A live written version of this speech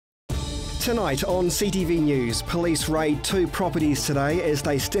Tonight on CTV News, police raid 2 properties today as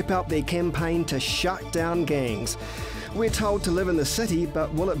they step up their campaign to shut down gangs. We're told to live in the city,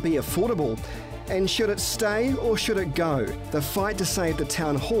 but will it be affordable? And should it stay or should it go? The fight to save the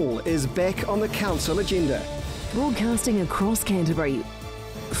town hall is back on the council agenda. Broadcasting across Canterbury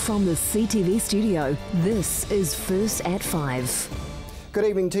from the CTV studio, this is First at 5. Good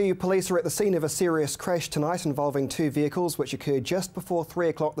evening to you. Police are at the scene of a serious crash tonight involving 2 vehicles which occurred just before 3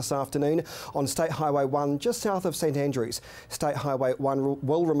 o'clock this afternoon on State Highway 1 just south of St Andrews. State Highway 1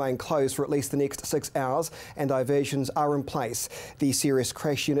 will remain closed for at least the next 6 hours and diversions are in place. The serious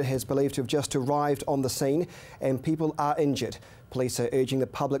crash unit has believed to have just arrived on the scene and people are injured. Police are urging the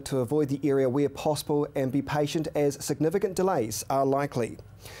public to avoid the area where possible and be patient as significant delays are likely.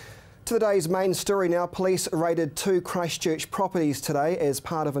 To the day's main story now, police raided 2 Christchurch properties today as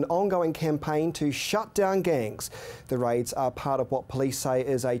part of an ongoing campaign to shut down gangs. The raids are part of what police say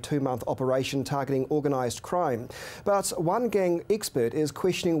is a 2-month operation targeting organised crime. But one gang expert is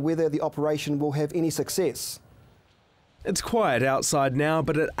questioning whether the operation will have any success. It's quiet outside now,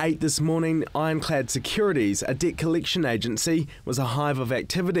 but at 8 this morning, Ironclad Securities, a debt collection agency, was a hive of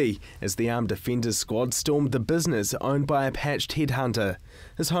activity as the Armed Defenders Squad stormed the business owned by a patched headhunter.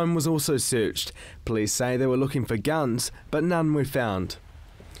 His home was also searched. Police say they were looking for guns, but none were found.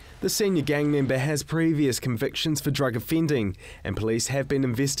 The senior gang member has previous convictions for drug offending, and police have been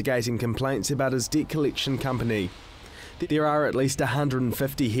investigating complaints about his debt collection company. There are at least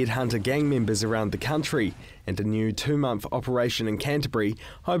 150 headhunter gang members around the country, and a new 2-month operation in Canterbury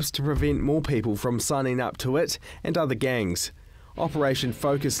hopes to prevent more people from signing up to it and other gangs. Operation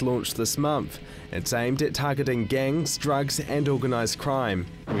Focus launched this month. It's aimed at targeting gangs, drugs and organised crime.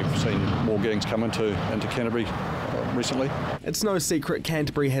 We've seen more gangs come into Canterbury recently. It's no secret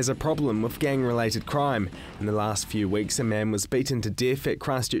Canterbury has a problem with gang-related crime. In the last few weeks, a man was beaten to death at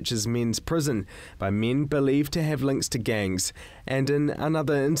Christchurch's men's prison by men believed to have links to gangs. And in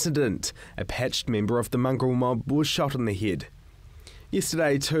another incident, a patched member of the mongrel mob was shot in the head.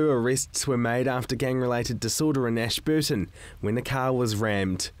 Yesterday, 2 arrests were made after gang-related disorder in Ashburton when a car was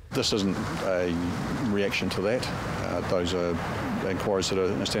rammed. This isn't a reaction to that. Those are inquiries that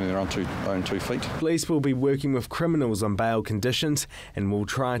are standing on their own 2 feet. Police will be working with criminals on bail conditions and will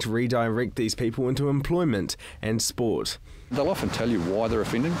try to redirect these people into employment and sport. They'll often tell you why they're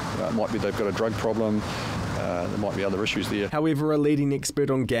offending. It might be they've got a drug problem, there might be other issues there. However, a leading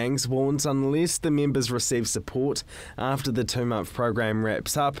expert on gangs warns unless the members receive support after the 2-month program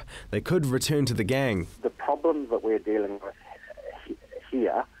wraps up, they could return to the gang. The problems that we're dealing with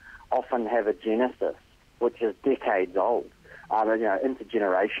here often have a genesis which is decades old.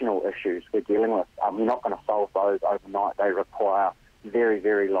 Intergenerational issues we're dealing with. We're not going to solve those overnight. They require very,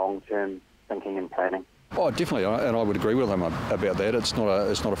 very long-term thinking and planning. Oh, definitely, and I would agree with them about that. It's not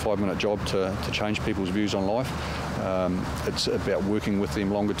a 5-minute job to change people's views on life. It's about working with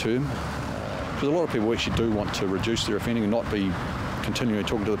them longer term. Because a lot of people actually do want to reduce their offending and not be continually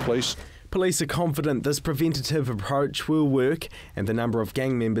talking to the police. Police are confident this preventative approach will work and the number of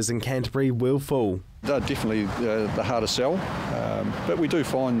gang members in Canterbury will fall. They're definitely the hardest sell, but we do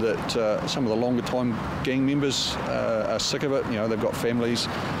find that some of the longer time gang members are sick of it. They've got families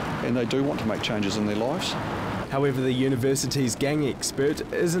and they do want to make changes in their lives. However, the university's gang expert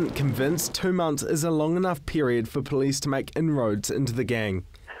isn't convinced 2 months is a long enough period for police to make inroads into the gang.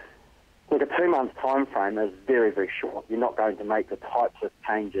 Look, a 2-month time frame is very, very short. You're not going to make the types of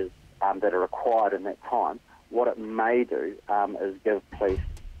changes that are required in that time. What it may do is give police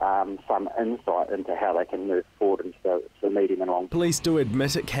some insight into how they can move forward into the medium and long term. Police do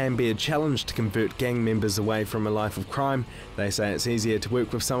admit it can be a challenge to convert gang members away from a life of crime. They say it's easier to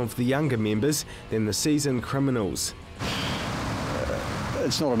work with some of the younger members than the seasoned criminals.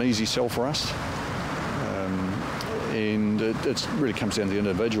 It's not an easy sell for us. And it really comes down to the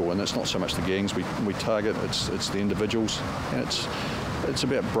individual, and it's not so much the gangs we target, it's the individuals, and it's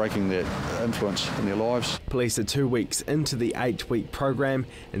about breaking that influence in their lives. Police are 2 weeks into the 8-week program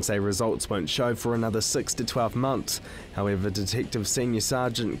and say results won't show for another 6 to 12 months. However, Detective Senior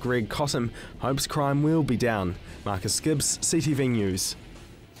Sergeant Greg Cottam hopes crime will be down. Marcus Gibbs, CTV News.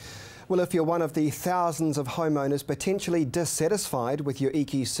 Well, if you're one of the thousands of homeowners potentially dissatisfied with your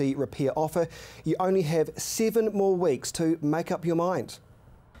EQC repair offer, you only have 7 more weeks to make up your mind.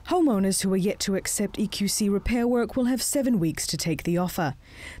 Homeowners who are yet to accept EQC repair work will have 7 weeks to take the offer.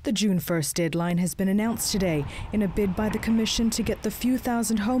 The June 1st deadline has been announced today in a bid by the Commission to get the few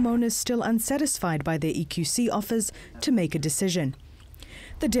thousand homeowners still unsatisfied by their EQC offers to make a decision.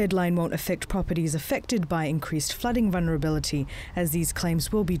 The deadline won't affect properties affected by increased flooding vulnerability, as these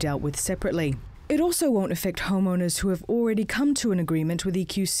claims will be dealt with separately. It also won't affect homeowners who have already come to an agreement with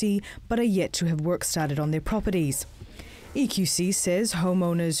EQC but are yet to have work started on their properties. EQC says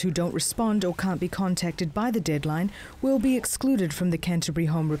homeowners who don't respond or can't be contacted by the deadline will be excluded from the Canterbury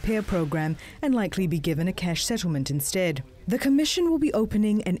Home Repair Programme and likely be given a cash settlement instead. The Commission will be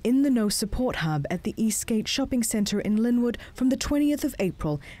opening an In the Know support hub at the Eastgate Shopping Centre in Linwood from the 20th of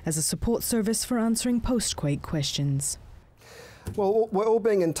April as a support service for answering post-quake questions. Well, we're all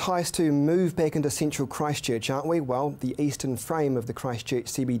being enticed to move back into central Christchurch, aren't we? Well, the eastern frame of the Christchurch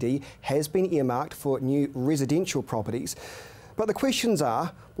CBD has been earmarked for new residential properties. But the questions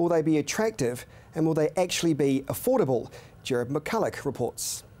are, will they be attractive and will they actually be affordable? Jared McCulloch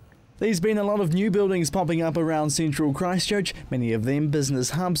reports. There's been a lot of new buildings popping up around central Christchurch, many of them business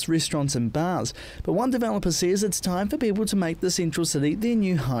hubs, restaurants and bars. But one developer says it's time for people to make the central city their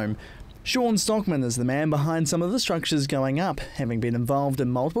new home. Sean Stockman is the man behind some of the structures going up, having been involved in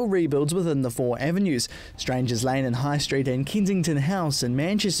multiple rebuilds within the 4 avenues, Strangers Lane in High Street and Kensington House in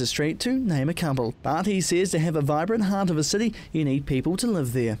Manchester Street, to name a couple. But he says to have a vibrant heart of a city, you need people to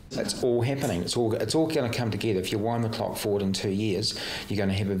live there. It's all happening. It's all going to come together. If you wind the clock forward in 2 years, you're going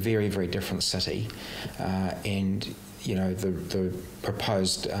to have a very, very different city, and you know, the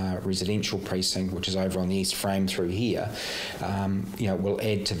proposed residential precinct, which is over on the east frame through here, you know, will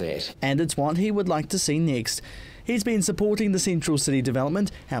add to that. And it's what he would like to see next. He's been supporting the central city development,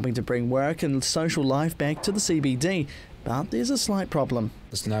 helping to bring work and social life back to the CBD. But there's a slight problem.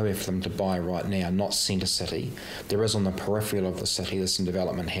 There's nowhere for them to buy right now, not centre city. There is on the peripheral of the city, there's some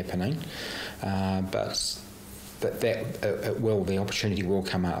development happening, but the opportunity will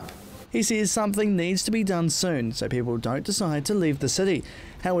come up. He says something needs to be done soon so people don't decide to leave the city.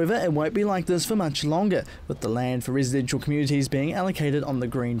 However, it won't be like this for much longer, with the land for residential communities being allocated on the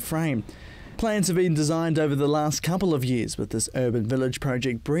green frame. Plans have been designed over the last couple of years, with this urban village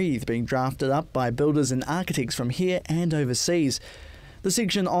project Breathe being drafted up by builders and architects from here and overseas. The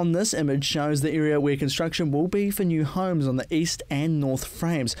section on this image shows the area where construction will be for new homes on the east and north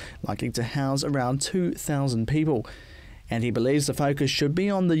frames, likely to house around 2,000 people. And he believes the focus should be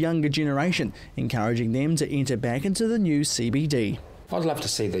on the younger generation, encouraging them to enter back into the new CBD. I'd love to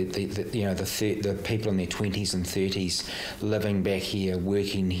see the people in their 20s and 30s living back here,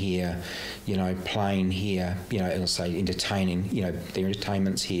 working here, you know, playing here, you know, and say entertaining, you know, their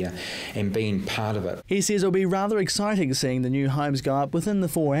entertainment's here, and being part of it. He says it'll be rather exciting seeing the new homes go up within the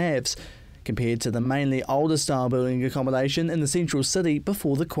 4 Avs, compared to the mainly older style building accommodation in the central city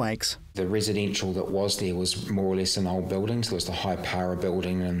before the quakes. The residential that was there was more or less an old building, so there was the High Power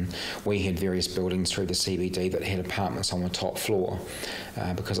building, and we had various buildings through the CBD that had apartments on the top floor,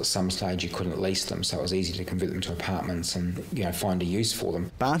 because at some stage you couldn't lease them, so it was easy to convert them to apartments and, you know, find a use for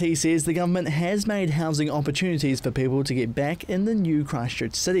them. But he says the government has made housing opportunities for people to get back in the new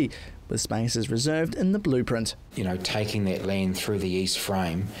Christchurch city, with spaces reserved in the blueprint. You know, taking that land through the east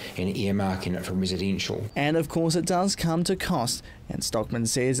frame and earmarking it for residential. And of course it does come to cost, and Stockman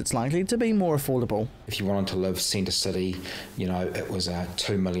says it's likely to be more affordable. If you wanted to live centre city, you know, it was a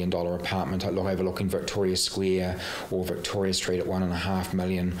 $2 million apartment overlooking Victoria Square or Victoria Street at $1.5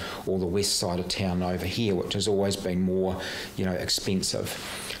 million, or the west side of town over here, which has always been more, you know, expensive.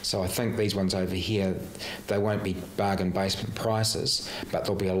 So I think these ones over here, they won't be bargain basement prices, but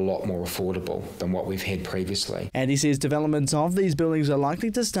they'll be a lot more affordable than what we've had previously. And he says developments of these buildings are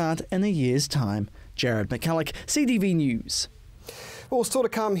likely to start in a year's time. Jared McCulloch, CTV News. Well, still to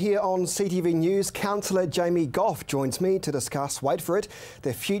come here on CTV News, Councillor Jamie Goff joins me to discuss, wait for it,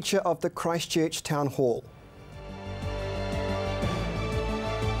 the future of the Christchurch Town Hall.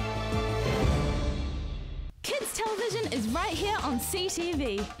 Kids television is right here on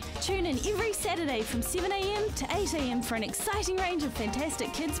CTV. Tune in every Saturday from 7 a.m. to 8 a.m. for an exciting range of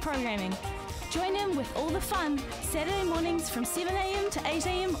fantastic kids programming. Join in with all the fun Saturday mornings from 7 a.m. to 8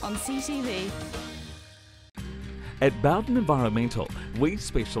 a.m. on CTV. At Bowden Environmental, we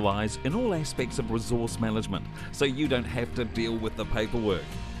specialise in all aspects of resource management, so you don't have to deal with the paperwork.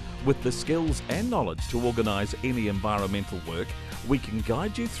 With the skills and knowledge to organise any environmental work, we can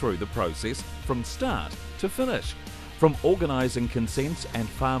guide you through the process from start to finish. From organising consents and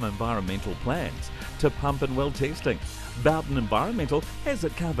farm environmental plans to pump and well testing, Bowden Environmental has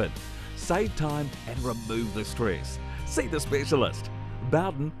it covered. Save time and remove the stress. See the specialist.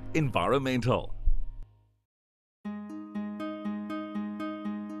 Bowden Environmental.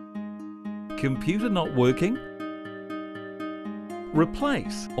 Computer not working?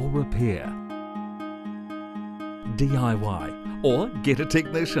 Replace or repair. DIY or get a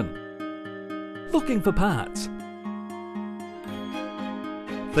technician. Looking for parts?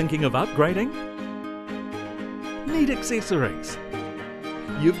 Thinking of upgrading? Need accessories?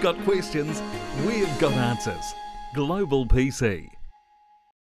 You've got questions, we've got answers. Global PC.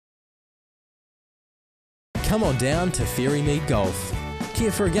 Come on down to Ferrymead Golf.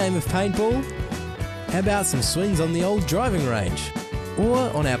 Care for a game of paintball? How about some swings on the old driving range? Or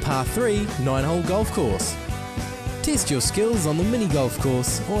on our par 3 9-hole golf course? Test your skills on the mini golf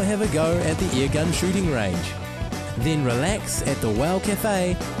course or have a go at the airgun shooting range. Then relax at the Wow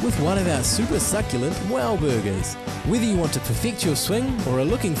Cafe with one of our super succulent Wow Burgers. Whether you want to perfect your swing or are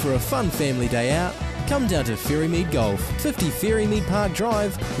looking for a fun family day out, come down to Ferrymead Golf, 50 Ferrymead Park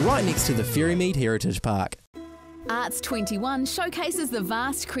Drive, right next to the Ferrymead Heritage Park. Arts 21 showcases the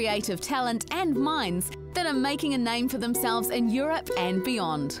vast creative talent and minds that are making a name for themselves in Europe and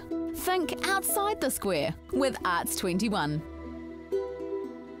beyond. Think outside the square with Arts 21.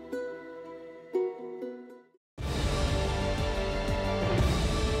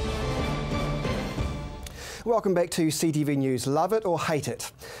 Welcome back to CTV News. Love it or hate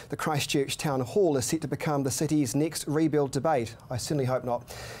it? The Christchurch Town Hall is set to become the city's next rebuild debate. I certainly hope not.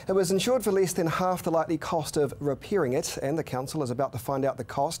 It was insured for less than half the likely cost of repairing it, and the council is about to find out the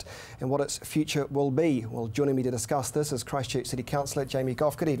cost and what its future will be. Well, joining me to discuss this is Christchurch City Councillor Jamie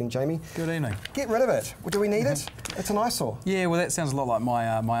Goff. Good evening, Jamie. Good evening. Get rid of it. Well, do we need it? It's an eyesore. Yeah, well, that sounds a lot like my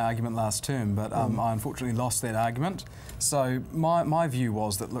argument last term, but I unfortunately lost that argument. So my view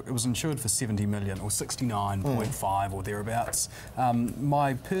was that, look, it was insured for 70 million or 69.5 or thereabouts.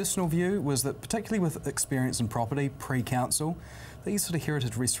 My personal view was that, particularly with experience in property pre-council, these sort of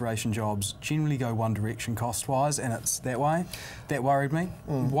heritage restoration jobs generally go one direction cost-wise, and it's that way. That worried me.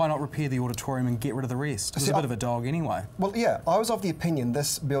 Why not repair the auditorium and get rid of the rest? It's a bit of a dog anyway. Well, yeah, I was of the opinion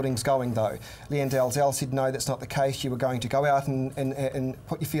this building's going, though. Leanne Dalzell said, no, that's not the case. You were going to go out and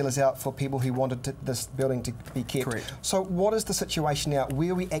put your feelers out for people who wanted this building to be kept. Correct. So what is the situation now?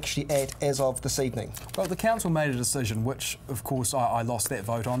 Where are we actually at as of this evening? Well, the council made a decision, which, of course, I lost that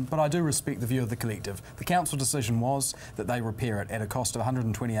vote on, but I do respect the view of the collective. The council decision was that they repair it at a cost of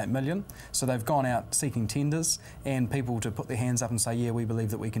 128 million. So they've gone out seeking tenders and people to put their hands up and say, yeah, we believe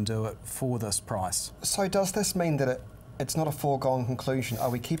that we can do it for this price. So does this mean that it's not a foregone conclusion? Are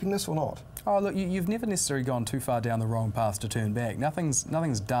we keeping this or not? Oh, look, you've never necessarily gone too far down the wrong path to turn back. Nothing's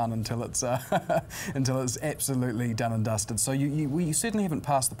done until it's until it's absolutely done and dusted. So you certainly haven't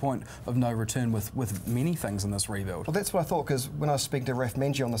passed the point of no return with many things in this rebuild. Well, that's what I thought, because when I was speaking to Raf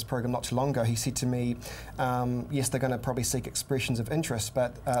Manji on this program not too long ago, he said to me, yes, they're going to probably seek expressions of interest,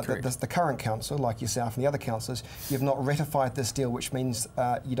 but the current council, like yourself and the other councillors, you've not ratified this deal, which means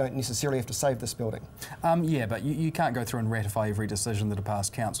you don't necessarily have to save this building. Yeah, but you can't go through and ratify every decision that a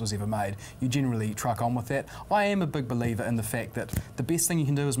past council has ever made. You generally truck on with that. I am a big believer in the fact that the best thing you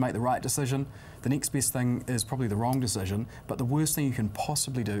can do is make the right decision. The next best thing is probably the wrong decision, but the worst thing you can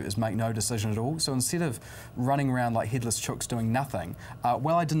possibly do is make no decision at all. So instead of running around like headless chooks doing nothing,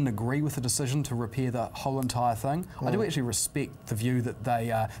 while I didn't agree with the decision to repair the whole entire thing, I do actually respect the view that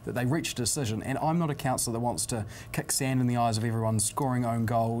they reached a decision, and I'm not a councillor that wants to kick sand in the eyes of everyone scoring own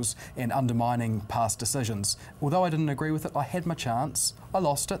goals and undermining past decisions. Although I didn't agree with it, I had my chance. I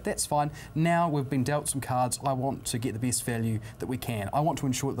lost it, that's fine. Now we've been dealt some cards. I want to get the best value that we can. I want to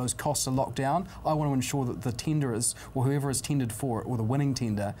ensure that those costs are locked down. I want to ensure that the tenderers, or whoever is tendered for it, or the winning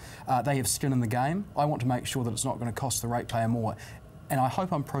tender, they have skin in the game. I want to make sure that it's not going to cost the ratepayer more. And I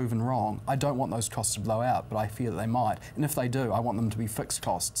hope I'm proven wrong. I don't want those costs to blow out, but I fear that they might. And if they do, I want them to be fixed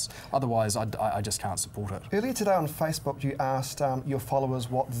costs. Otherwise, I just can't support it. Earlier today on Facebook, you asked your followers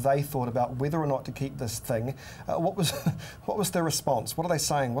what they thought about whether or not to keep this thing. What was their response? What are they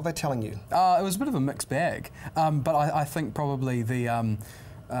saying? What are they telling you? It was a bit of a mixed bag. But I think probably the...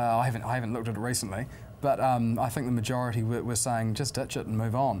 I haven't looked at it recently, but I think the majority were saying just ditch it and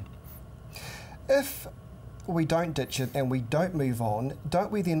move on. If we don't ditch it and we don't move on, don't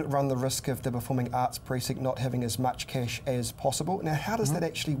we then run the risk of the Performing Arts Precinct not having as much cash as possible? Now, how does that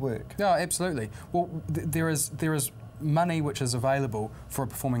actually work? No, absolutely. Well, there is money which is available for a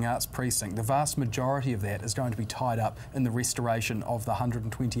performing arts precinct. The vast majority of that is going to be tied up in the restoration of the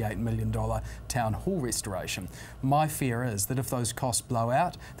 $128 million town hall restoration. My fear is that if those costs blow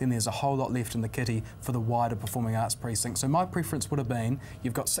out, then there's a whole lot left in the kitty for the wider performing arts precinct. So my preference would have been,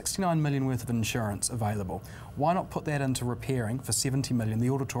 you've got $69 million worth of insurance available. Why not put that into repairing for $70 million the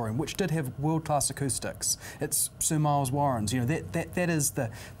auditorium, which did have world-class acoustics? It's Sir Miles Warren's. You know, that is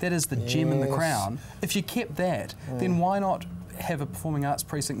the gem in the crown. If you kept that, then why not have a performing arts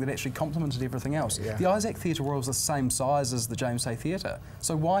precinct that actually complemented everything else? The Isaac Theatre Royal is the same size as the James Hay Theatre,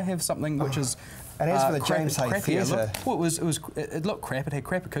 so why have something which is And as for the James Hay Theatre, it looked crap. It had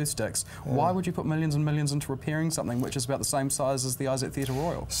crap acoustics. Why would you put millions and millions into repairing something which is about the same size as the Isaac Theatre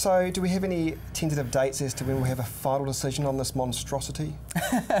Royal? So, do we have any tentative dates as to when we'll have a final decision on this monstrosity?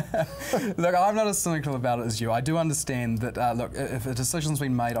 Look, I'm not as cynical about it as you. I do understand that. Look, if a decision's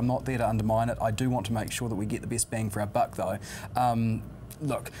been made, I'm not there to undermine it. I do want to make sure that we get the best bang for our buck, though.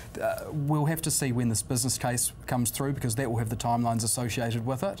 Look, we'll have to see when this business case comes through, because that will have the timelines associated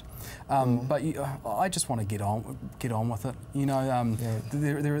with it. But I just want to get on with it. You know,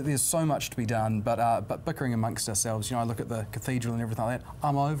 there's so much to be done, but bickering amongst ourselves. You know, I look at the cathedral and everything like that.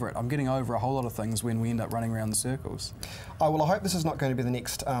 I'm over it. I'm getting over a whole lot of things when we end up running around in circles. Well, I hope this is not going to be the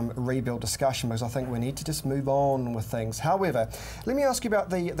next rebuild discussion, because I think we need to just move on with things. However, let me ask you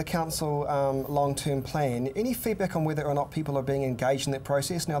about the council long-term plan. Any feedback on whether or not people are being engaged in that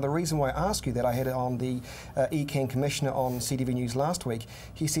process? Now, the reason why I ask you that, I had it on the ECAN Commissioner on CTV News last week.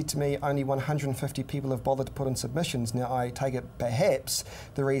 He said to me only 150 people have bothered to put in submissions. Now, I take it perhaps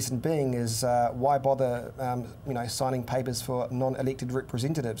the reason being is why bother signing papers for non-elected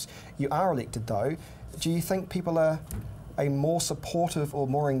representatives? You are elected, though. Do you think people are more supportive or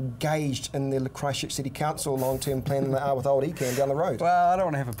more engaged in the Christchurch City Council long-term plan than they are with old ECAN down the road? Well, I don't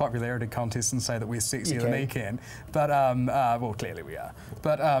want to have a popularity contest and say that we're sexier than ECAN, but well, clearly we are.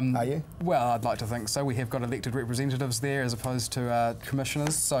 But are you? Well, I'd like to think so. We have got elected representatives there as opposed to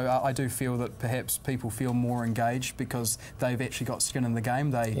commissioners, so I do feel that perhaps people feel more engaged because they've actually got skin in the game.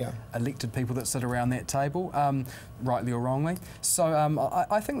 They elected people that sit around that table, rightly or wrongly. So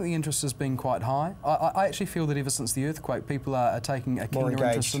I think the interest has been quite high. I actually feel that ever since the earthquake, people are taking a keener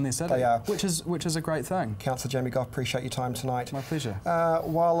interest in their city. They are. Which is a great thing. Councillor Jamie Goff, appreciate your time tonight. My pleasure.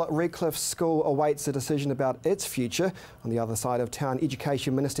 While Redcliffe School awaits a decision about its future, on the other side of town,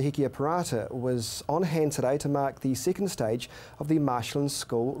 Education Minister Hekia Parata was on hand today to mark the second stage of the Marshland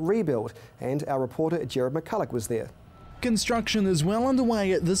School rebuild, and our reporter Jared McCulloch was there. Construction is well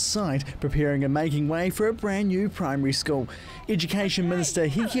underway at this site, preparing and making way for a brand new primary school. Education Minister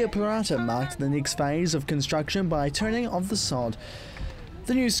Hekia Parata marked the next phase of construction by turning off the sod.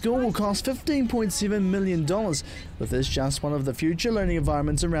 The new school will cost $15.7 million, with this just one of the future learning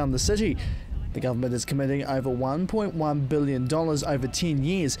environments around the city. The government is committing over $1.1 billion over 10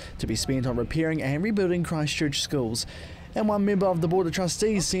 years to be spent on repairing and rebuilding Christchurch schools. And one member of the Board of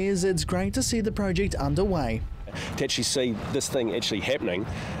Trustees says it's great to see the project underway. To actually see this thing actually happening,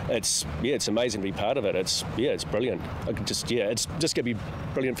 it's amazing to be part of it. It's brilliant. It's just going to be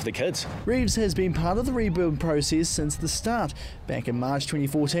brilliant for the kids. Reeves has been part of the rebuild process since the start, back in March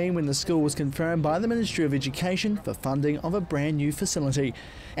 2014 when the school was confirmed by the Ministry of Education for funding of a brand new facility.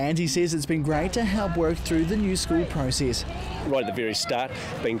 And he says it's been great to help work through the new school process. Right at the very start,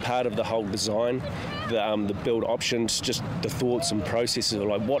 being part of the whole design, the build options, just the thoughts and processes of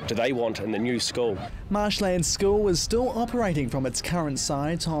like what do they want in the new school. Marshland School is still operating from its current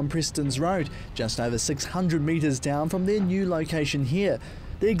site on Prestons Road, just over 600 metres down from their new location here.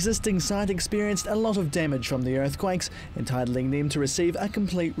 The existing site experienced a lot of damage from the earthquakes, entitling them to receive a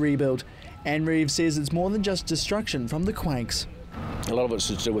complete rebuild. And Reeves says it's more than just destruction from the quakes. A lot of it's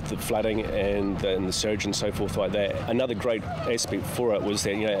to do with the flooding and the surge and so forth like that. Another great aspect for it was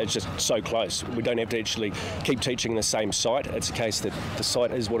that it's just so close. We don't have to actually keep teaching the same site. It's a case that the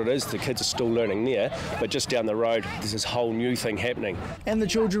site is what it is. The kids are still learning there, but just down the road there's this whole new thing happening. And the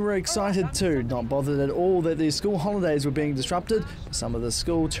children were excited too, not bothered at all that their school holidays were being disrupted, with some of the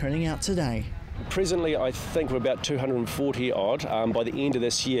school turning out today. Presently, I think we're about 240 odd. By the end of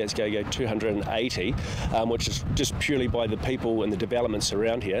this year, it's going to go 280, which is just purely by the people and the developments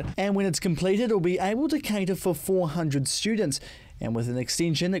around here. And when it's completed, it'll be able to cater for 400 students. And with an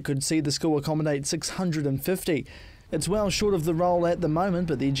extension, it could see the school accommodate 650. It's well short of the role at the moment,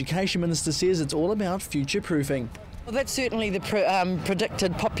 but the Education Minister says it's all about future-proofing. Well, that's certainly the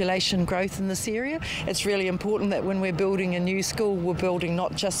predicted population growth in this area. It's really important that when we're building a new school, we're building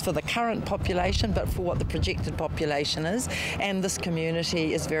not just for the current population, but for what the projected population is. And this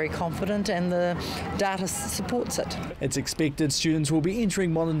community is very confident and the data supports it. It's expected students will be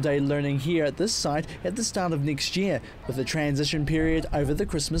entering modern-day learning here at this site at the start of next year, with a transition period over the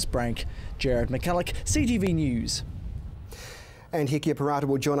Christmas break. Jared McCulloch, CTV News. And Hekia Parata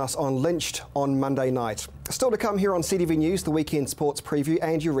will join us on Lynched on Monday night. Still to come here on CTV News, the weekend sports preview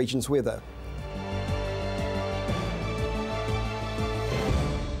and your region's weather.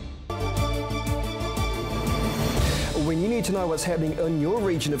 When you need to know what's happening in your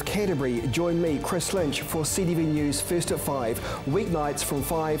region of Canterbury, join me, Chris Lynch, for CTV News First at 5, weeknights from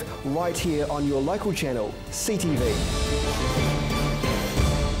 5, right here on your local channel, CTV.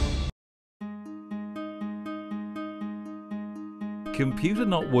 Computer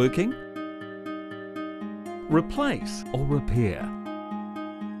not working? replace or repair,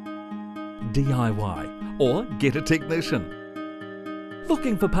 DIY or get a technician,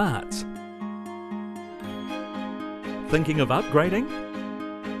 looking for parts, thinking of upgrading,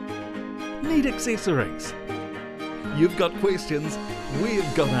 need accessories. You've got questions,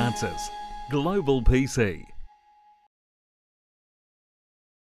 we've got answers. Global PC.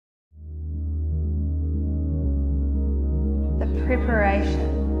 The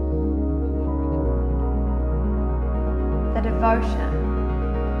preparation, the devotion,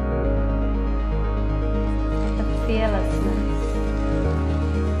 the fearlessness,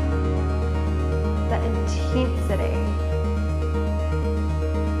 the intensity.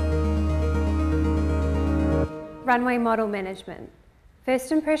 Runway model management.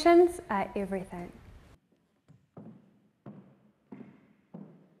 First impressions are everything.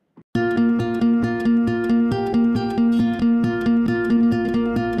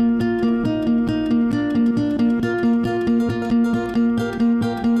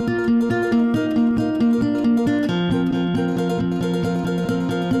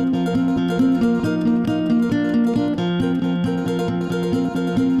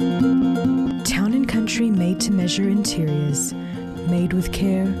 Made to measure interiors, made with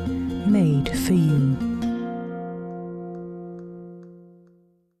care, made for you.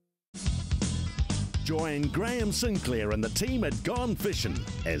 Join Graham Sinclair and the team at Gone Fishing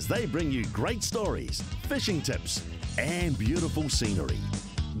as they bring you great stories, fishing tips and beautiful scenery.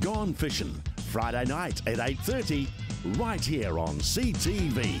 Gone Fishing, Friday night at 8:30, right here on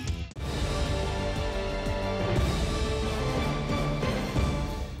CTV.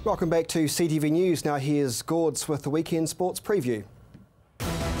 Welcome back to CTV News. Now here's Gords with the weekend sports preview.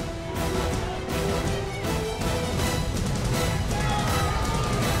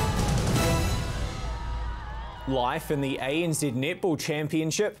 Life in the ANZ Netball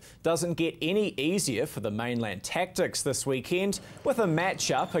Championship doesn't get any easier for the Mainland Tactics this weekend, with a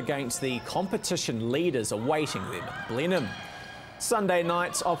match-up against the competition leaders awaiting them in Blenheim. Sunday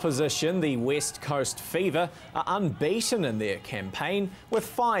night's opposition, the West Coast Fever, are unbeaten in their campaign with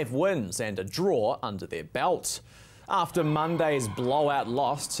 5 wins and a draw under their belt. After Monday's blowout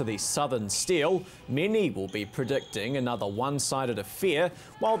loss to the Southern Steel, many will be predicting another one-sided affair,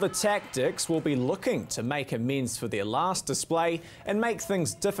 while the Tactics will be looking to make amends for their last display and make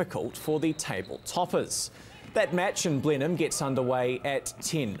things difficult for the table toppers. That match in Blenheim gets underway at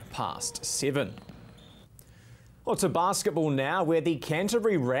 7:10. Well, to basketball now, where the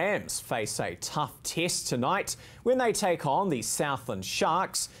Canterbury Rams face a tough test tonight when they take on the Southland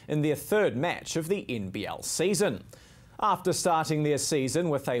Sharks in their 3rd match of the NBL season. After starting their season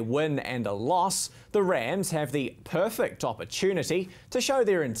with a win and a loss, the Rams have the perfect opportunity to show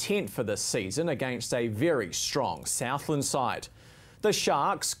their intent for this season against a very strong Southland side. The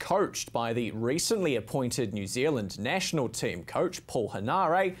Sharks, coached by the recently appointed New Zealand national team coach Paul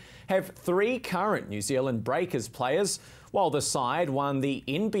Hanare, have 3 current New Zealand Breakers players, while the side won the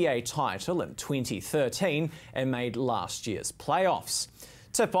NBA title in 2013 and made last year's playoffs.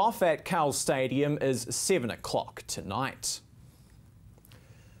 Tip-off at Carl Stadium is 7 o'clock tonight.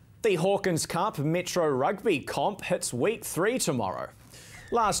 The Hawkins Cup Metro Rugby Comp hits week 3 tomorrow.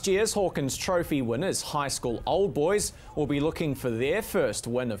 Last year's Hawkins Trophy winners, High School Old Boys, will be looking for their first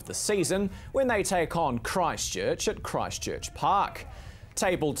win of the season when they take on Christchurch at Christchurch Park.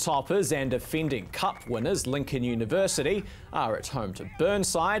 Table toppers and defending cup winners Lincoln University are at home to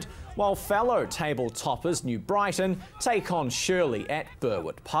Burnside, while fellow table toppers New Brighton take on Shirley at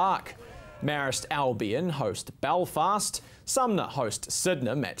Burwood Park. Marist Albion host Belfast, Sumner host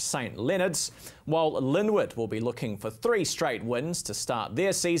Sydenham at St Leonard's, while Linwood will be looking for 3 straight wins to start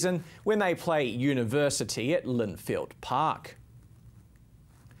their season when they play University at Linfield Park.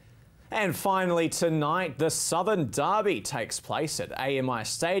 And finally tonight, the Southern Derby takes place at AMI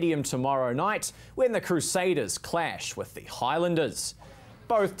Stadium tomorrow night when the Crusaders clash with the Highlanders.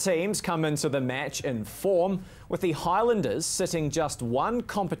 Both teams come into the match in form, with the Highlanders sitting just 1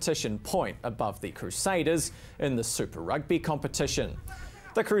 competition point above the Crusaders in the Super Rugby competition.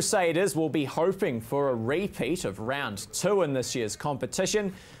 The Crusaders will be hoping for a repeat of round 2 in this year's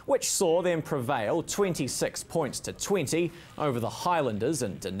competition, which saw them prevail 26 points to 20 over the Highlanders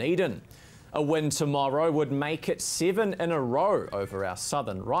in Dunedin. A win tomorrow would make it 7 in a row over our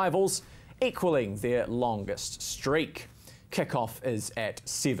southern rivals, equalling their longest streak. Kickoff is at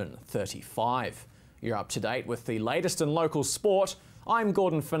 7:35. You're up to date with the latest in local sport. I'm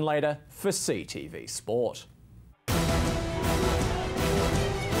Gordon Finlater for CTV Sport.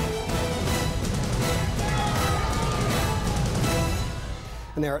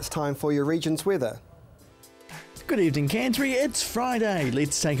 And now it's time for your region's weather. Good evening, Canterbury. It's Friday.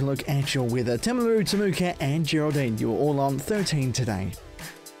 Let's take a look at your weather. Timaru, Temuka and Geraldine, you're all on 13 today.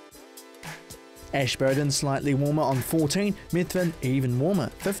 Ashburton slightly warmer on 14, Methven even warmer,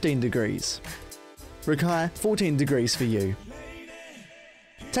 15 degrees. Rakaia, 14 degrees for you.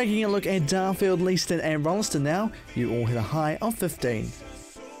 Taking a look at Darfield, Leeston and Rolleston now, you all hit a high of 15.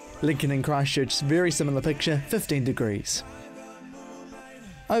 Lincoln and Christchurch, very similar picture, 15 degrees.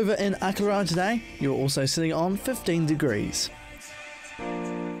 Over in Akaroa today, you're also sitting on 15 degrees.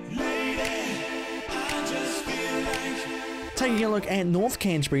 Taking a look at North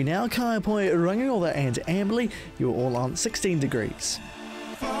Canterbury now, Kaiapoi, Rangiora and Amberley, you're all on 16 degrees.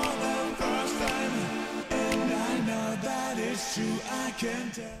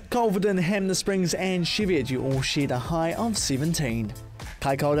 Culverden, Hamner Springs and Cheviot, you all shared a high of 17.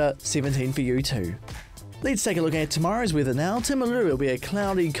 Kaikoura, 17 for you too. Let's take a look at tomorrow's weather now. Timaru will be a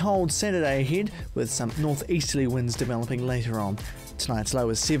cloudy, cold Saturday ahead with some northeasterly winds developing later on. Tonight's low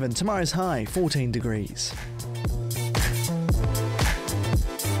is 7, tomorrow's high 14 degrees.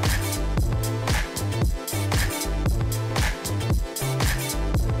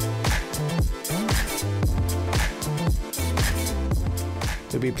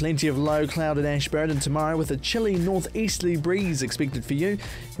 There'll be plenty of low cloud at Ashburton tomorrow with a chilly northeasterly breeze expected for you.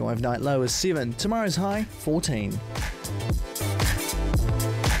 Your overnight low is 7, tomorrow's high 14.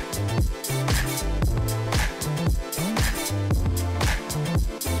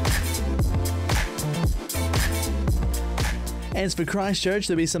 As for Christchurch,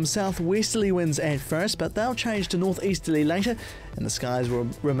 there'll be some southwesterly winds at first, but they'll change to northeasterly later, and the skies will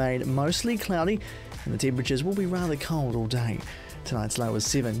remain mostly cloudy, and the temperatures will be rather cold all day. Tonight's low is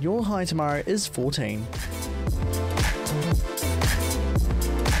 7. Your high tomorrow is 14.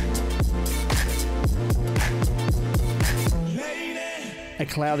 A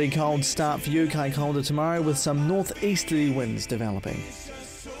cloudy, cold start for you, Kaikoura tomorrow with some northeasterly winds developing.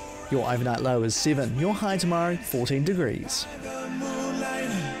 Your overnight low is 7. Your high tomorrow, 14 degrees.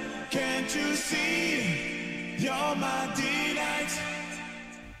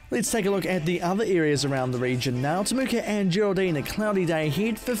 Let's take a look at the other areas around the region now. Temuka and Geraldine, a cloudy day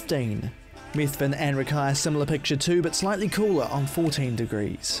ahead, 15. Methven and Rakaia, similar picture too, but slightly cooler on 14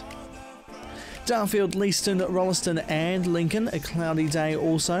 degrees. Darfield, Leeston, Rolleston and Lincoln, a cloudy day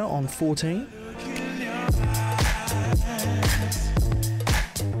also on 14.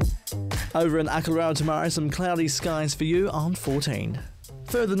 Over in Akaroa tomorrow, some cloudy skies for you on 14.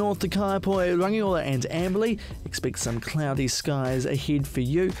 Further north to Kaiapoi, Rangiora and Amberley, expect some cloudy skies ahead for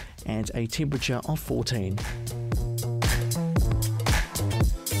you and a temperature of 14.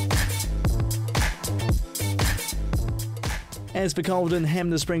 As for Culverden,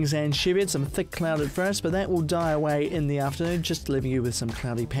 Hamner Springs and Cheviot, some thick cloud at first, but that will die away in the afternoon, just leaving you with some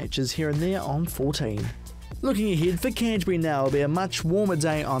cloudy patches here and there on 14. Looking ahead for Canterbury now, will be a much warmer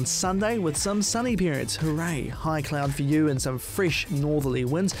day on Sunday with some sunny periods. Hooray! High cloud for you and some fresh northerly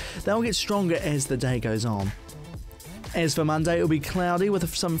winds. They'll get stronger as the day goes on. As for Monday, it will be cloudy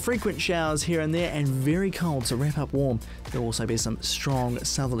with some frequent showers here and there and very cold to wrap up warm. There'll also be some strong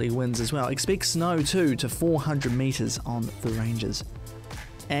southerly winds as well. Expect snow too to 400 metres on the ranges.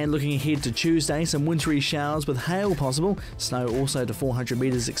 And looking ahead to Tuesday, some wintry showers with hail possible. Snow also to 400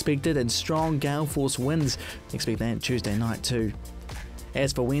 metres expected and strong gale force winds. Expect that Tuesday night too.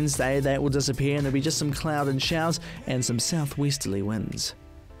 As for Wednesday, that will disappear and there'll be just some cloud and showers and some southwesterly winds.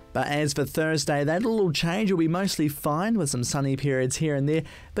 But as for Thursday, that'll all change. It'll be mostly fine with some sunny periods here and there,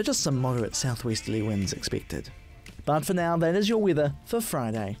 but just some moderate southwesterly winds expected. But for now, that is your weather for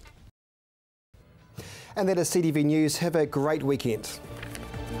Friday. And that is CTV News. Have a great weekend.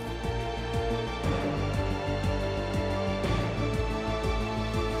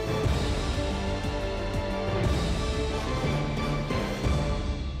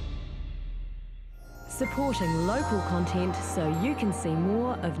 Supporting local content so you can see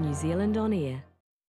more of New Zealand on air.